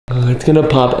it's gonna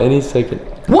pop any second.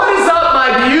 What is up,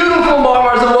 my beautiful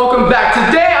marmars, and welcome back.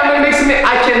 Today I'm gonna make something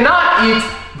I cannot eat,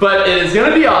 but it is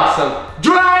gonna be awesome.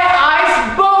 Dry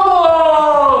ice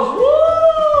bubbles!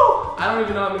 Woo! I don't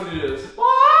even know how I'm gonna do this.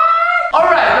 What?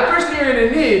 Alright, the first thing you're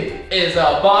gonna need is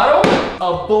a bottle,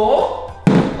 a bowl,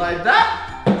 like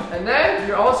that. And then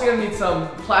you're also gonna need some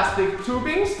plastic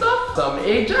tubing stuff, some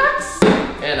Ajax,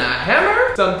 and a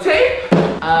hammer, some tape,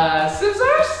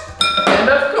 scissors, and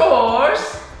of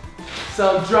course,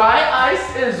 some dry ice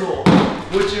izzle,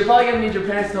 which you're probably gonna need your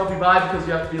parents to help you buy because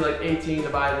you have to be like 18 to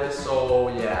buy this, so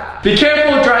yeah. Be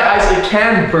careful with dry ice, it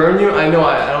can burn you. I know,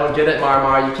 I don't get it,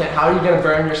 Marmar. You can't, how are you gonna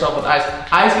burn yourself with ice?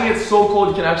 Ice can get so cold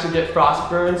you can actually get frost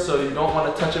burns, so you don't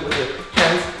wanna touch it with your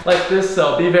hands like this,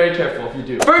 so be very careful if you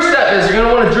do. First step is you're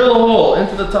gonna wanna drill a hole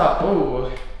into the top.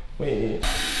 Oh, wait.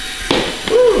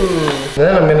 Ooh.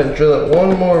 Then I'm gonna drill it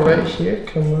one more right here,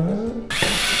 come on.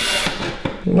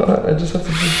 No, I just have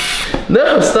to do...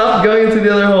 No, stop going into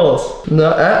the other holes.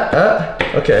 No,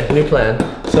 Okay, new plan.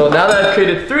 So now that I've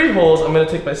created 3 holes, I'm gonna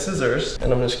take my scissors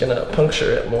and I'm just gonna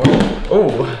puncture it more.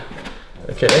 Oh,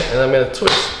 okay, and I'm gonna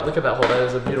twist. Look at that hole, that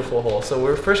is a beautiful hole. So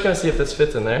we're first gonna see if this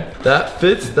fits in there. That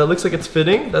fits, that looks like it's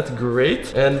fitting, that's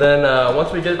great. And then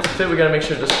once we get it to fit, we gotta make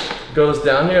sure it just goes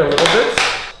down here a little bit.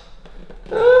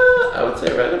 I would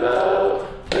say right about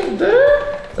right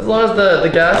there. As long as the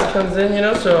gas comes in, you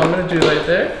know, so I'm gonna do right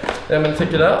there. Then I'm gonna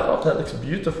take it out. Oh, that looks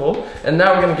beautiful. And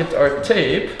now we're gonna get our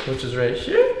tape, which is right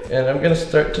here. And I'm gonna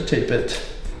start to tape it.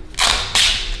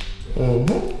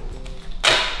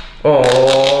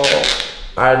 Oh,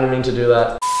 I didn't mean to do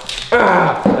that.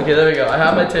 Okay, there we go. I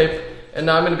have my tape. And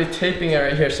now I'm gonna be taping it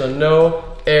right here so no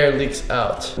air leaks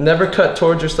out. Never cut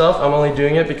towards yourself. I'm only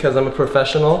doing it because I'm a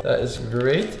professional. That is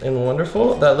great and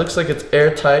wonderful. That looks like it's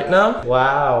airtight now.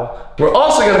 Wow. We're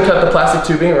also gonna cut the plastic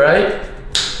tubing right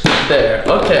there.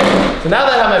 Okay, so now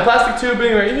that I have my plastic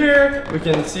tubing right here, we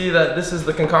can see that this is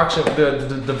the concoction,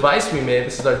 the device we made.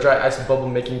 This is our dry ice bubble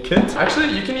making kit.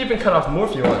 Actually, you can even cut off more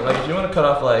if you want. Like if you want to cut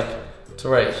off like to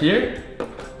right here,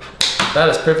 that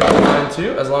is perfectly fine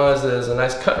too, as long as there's a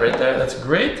nice cut right there. That's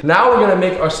great. Now we're gonna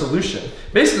make our solution.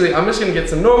 Basically, I'm just gonna get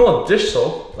some normal dish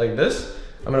soap like this.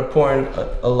 I'm gonna pour in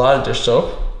a lot of dish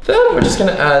soap. Then we're just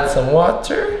gonna add some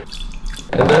water.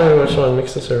 And then we just wanna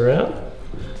mix this around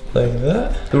like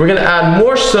that. Then we're gonna add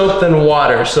more soap than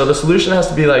water. So the solution has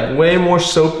to be like way more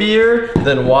soapier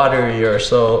than waterier.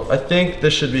 So I think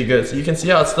this should be good. So you can see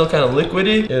how it's still kind of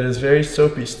liquidy. It is very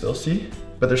soapy still, see?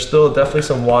 But there's still definitely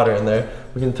some water in there.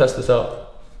 We can test this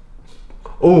out.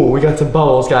 Oh, we got some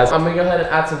bubbles, guys. I'm gonna go ahead and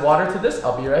add some water to this.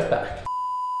 I'll be right back.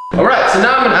 All right, so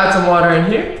now I'm gonna add some water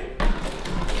in here.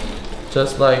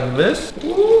 Just like this.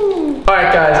 Woo. All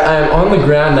right, guys, I am on the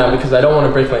ground now because I don't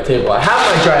wanna break my table. I have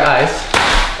my dry ice,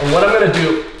 and what I'm gonna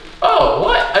do, oh,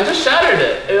 what? I just shattered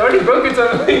it. It already broke into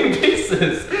a million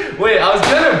pieces. Wait, I was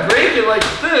gonna break it like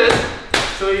this.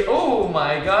 So oh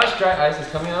my gosh, dry ice is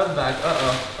coming out of the bag.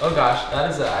 Oh gosh,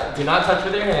 that is do not touch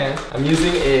with your hands. I'm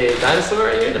using a dinosaur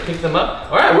right here to pick them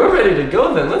up. All right, we're ready to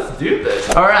go then. Let's do this.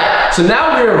 All right, so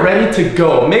now we're ready to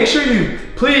go.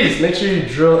 Please make sure you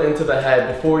drill into the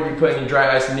head before you put any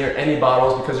dry ice near any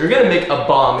bottles because you're gonna make a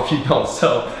bomb if you don't.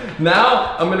 So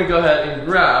now I'm gonna go ahead and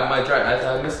grab my dry ice.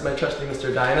 I missed my trusty Mr.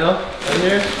 Dino right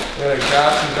here. I'm gonna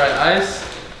grab some dry ice.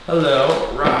 Hello,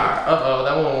 rawr. Uh-oh,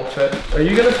 that one won't fit. Are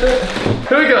you gonna fit?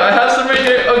 Here we go, I have some right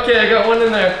here. Okay, I got one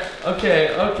in there.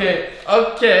 Okay.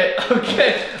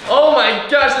 Oh my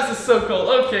gosh, this is so cool.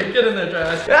 Okay, get in there,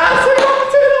 dry ice. Ah, it's like a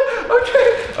potato. Okay.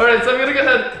 All right, so I'm gonna go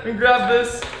ahead and grab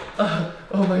this.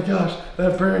 Oh my gosh,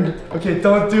 that burned. Okay,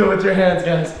 don't do it with your hands,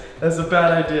 guys. That's a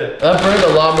bad idea. That burned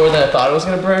a lot more than I thought it was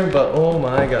gonna burn, but oh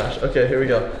my gosh. Okay, here we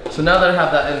go. So now that I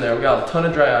have that in there, we got a ton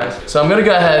of dry ice. So I'm gonna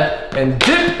go ahead and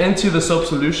dip into the soap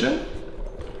solution,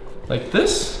 like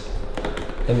this,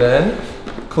 and then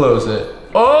close it.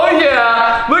 Oh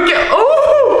yeah, look at,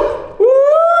 oh!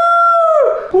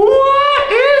 Woo!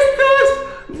 What is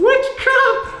this?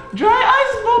 Witchcraft dry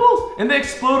ice bubbles. And they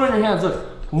explode on your hands, look.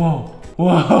 Whoa,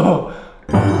 whoa.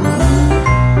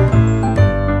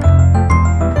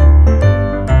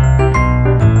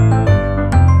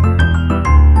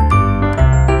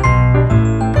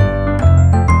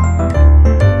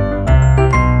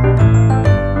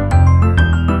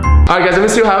 Alright guys, let me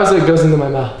see how it goes into my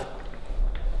mouth.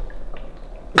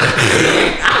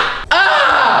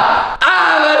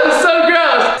 That is so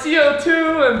gross! CO2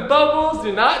 and bubbles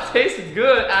do not taste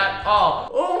good at all.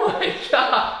 Oh my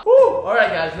god.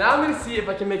 Alright guys, now I'm gonna see if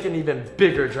I can make an even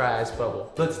bigger dry ice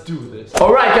bubble. Let's do this.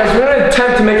 Alright guys, we're gonna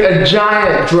attempt to make a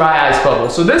giant dry ice bubble.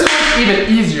 So this one's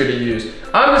even easier to use.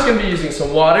 I'm just gonna be using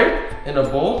some water in a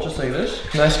bowl, just like this.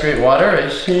 Nice great water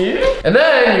right here. And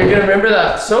then you're gonna remember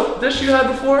that soap dish you had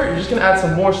before? You're just gonna add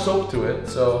some more soap to it.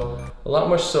 So a lot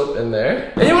more soap in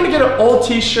there. And you wanna get an old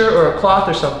t-shirt or a cloth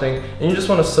or something, and you just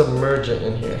wanna submerge it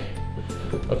in here.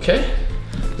 Okay?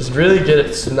 Just really get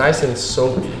it nice and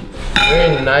soapy.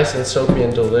 Very nice and soapy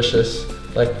and delicious.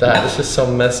 Like that. This is so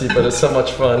messy, but it's so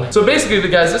much fun. So basically,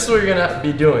 guys, this is what you're gonna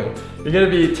be doing. You're gonna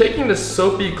be taking the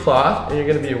soapy cloth and you're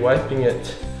gonna be wiping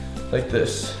it like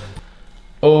this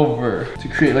over to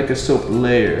create like a soap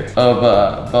layer of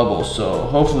bubbles. So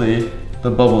hopefully the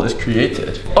bubble is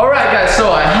created. All right, guys, so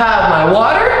I have my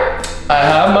water. I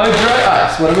have my dry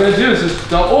ice. What I'm gonna do is just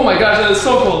dump, oh my gosh, that is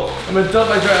so cold. I'm gonna dump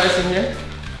my dry ice in here.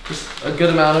 Just a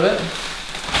good amount of it.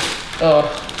 Oh,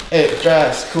 hey, dry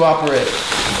ice, cooperate.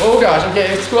 Oh gosh,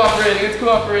 okay, it's cooperating, it's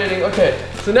cooperating. Okay,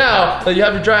 so now that you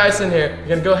have your dry ice in here, you're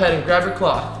gonna go ahead and grab your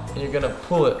cloth and you're gonna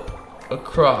pull it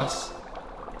across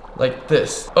like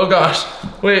this. Oh gosh,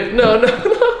 wait, no.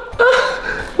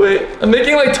 Wait, I'm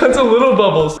making like tons of little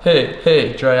bubbles.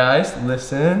 Hey, dry ice,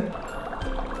 listen.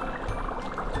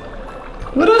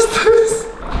 What is this?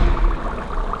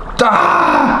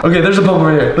 Ah! Okay, there's a bubble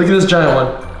right here. Look at this giant one.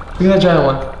 Look at that giant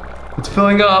one. It's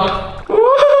filling up. Woo!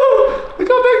 Look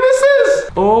how big this is.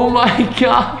 Oh my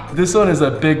god. This one is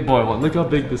a big boy one. Look how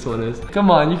big this one is.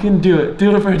 Come on, you can do it.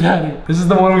 Do it for daddy. This is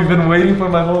the one we've been waiting for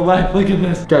my whole life. Look at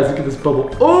this. Guys, look at this bubble.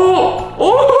 Oh!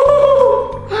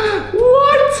 Oh!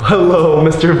 What? Hello,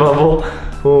 Mr. Bubble.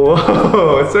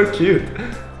 Whoa, it's so cute.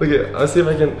 Look at it. Let's see if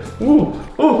I can. Ooh.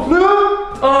 Oh,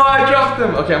 no! Oh, I dropped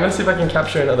them. Okay, I'm gonna see if I can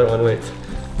capture another one. Wait.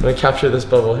 I'm gonna capture this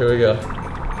bubble. Here we go.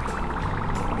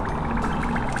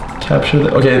 Capture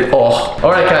the, okay, oh.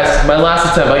 All right, guys, my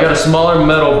last attempt. I got a smaller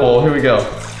metal bowl. Here we go.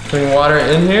 Putting water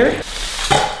in here.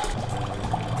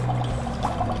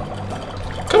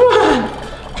 Come on,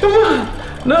 come on.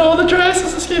 No, all the dry ice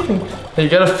is escaping. Hey, you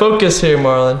gotta focus here,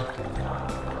 Marlin.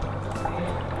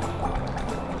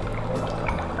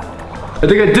 I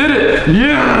think I did it.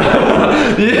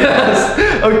 Yeah,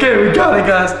 yes. Okay, we got it,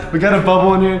 guys. We got a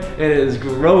bubble in here and it is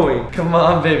growing. Come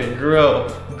on, baby, grow,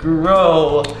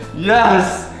 grow.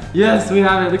 Yes. Yes, we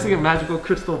have it. It looks like a magical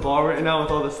crystal ball right now with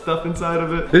all the stuff inside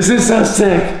of it. This is so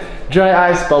sick. Dry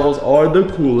ice bubbles are the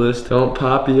coolest. Don't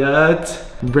pop yet.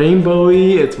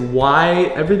 Rainbowy, it's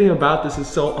white. Everything about this is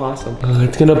so awesome.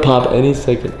 It's gonna pop any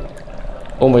second.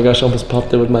 Oh my gosh, I almost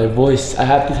popped it with my voice. I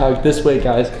have to talk this way,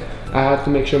 guys. I have to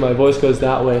make sure my voice goes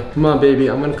that way. Come on, baby.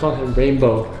 I'm gonna call him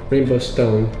Rainbow. Rainbow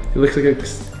Stone. It looks like a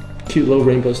cute little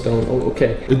rainbow stone. Oh,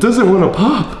 okay. It doesn't wanna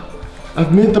pop.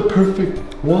 I've made the perfect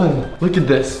one. Look at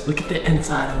this. Look at the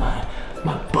inside of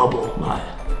my bubble, my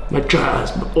dry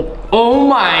ice. Oh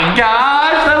my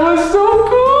gosh, that was so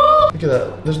cool. Look at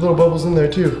that. There's little bubbles in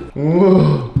there too.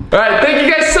 Whoa. All right, thank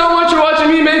you guys so much for watching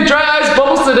me make dry ice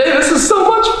bubbles today. This is so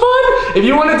much fun. If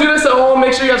you want to do this at home,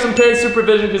 make sure you have some parent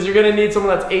supervision because you're gonna need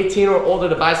someone that's 18 or older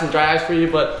to buy some dry ice for you.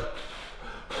 But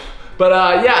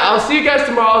yeah, I'll see you guys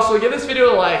tomorrow. So give this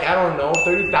video like, I don't know,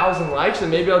 30,000 likes,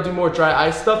 and maybe I'll do more dry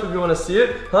ice stuff if you want to see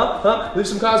it. Leave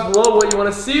some comments below what you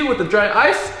want to see with the dry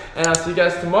ice, and I'll see you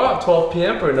guys tomorrow at 12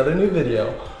 p.m. for another new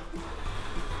video.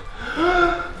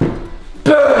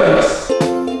 Peace!